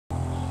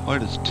Why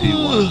does T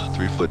want a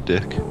 3-foot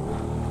dick?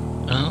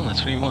 Oh, that's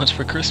what he wants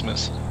for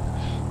Christmas.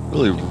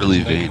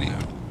 Really veiny.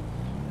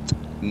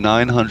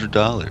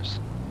 $900.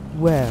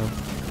 Well,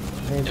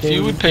 If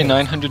you would pay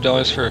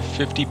 $900 for a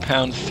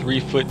 50-pound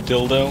 3-foot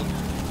dildo,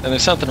 then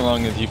there's something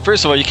wrong with you.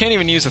 First of all, you can't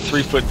even use a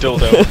 3-foot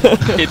dildo.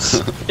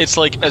 it's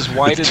like as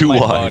wide It's as too my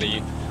wide.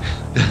 body.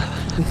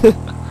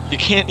 You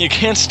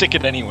can't stick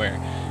it anywhere.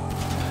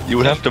 You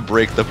would have to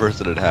break the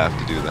person in half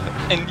to do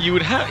that. And you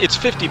would have, it's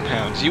 50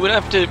 pounds. You would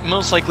have to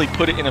most likely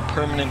put it in a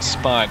permanent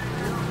spot.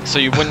 So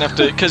you wouldn't have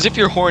to, because if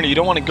you're horny, you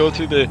don't want to go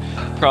through the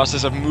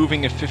process of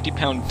moving a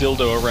 50-pound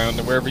dildo around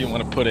to wherever you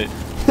want to put it.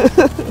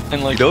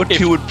 And like, You know what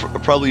he would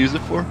probably use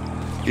it for?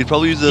 He'd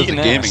probably use it as a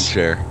gaming ass.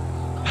 chair.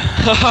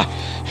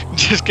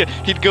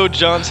 He'd go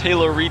John's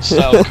Halo Reach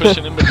style,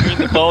 cushion in between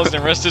the balls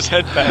and rest his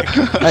head back.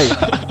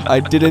 I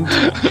didn't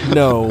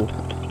know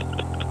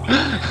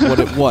what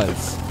it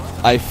was.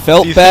 I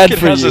felt Do you bad think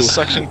for it has you. a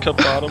suction cup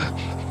bottom?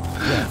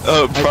 Yes.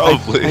 Oh,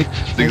 probably. I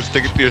So you can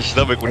stick it to your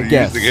stomach when I you're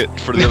guess. using it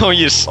for the No,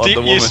 you on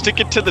the woman. stick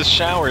it to the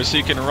shower so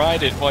you can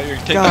ride it while you're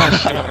taking God. a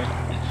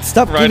shower.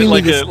 Stop Ride it giving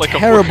like me this a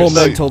terrible horse.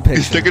 mental You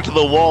picture. stick it to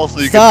the wall so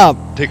you Stop.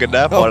 can take a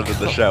nap Oh, on it in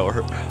the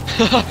shower.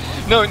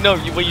 No,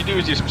 what you do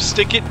is you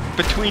stick it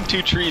between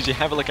two trees. You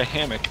have it like a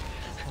hammock.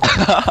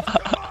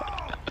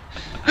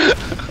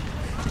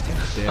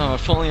 Oh,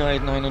 if only I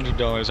had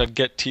 $900, I'd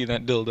get T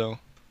that dildo.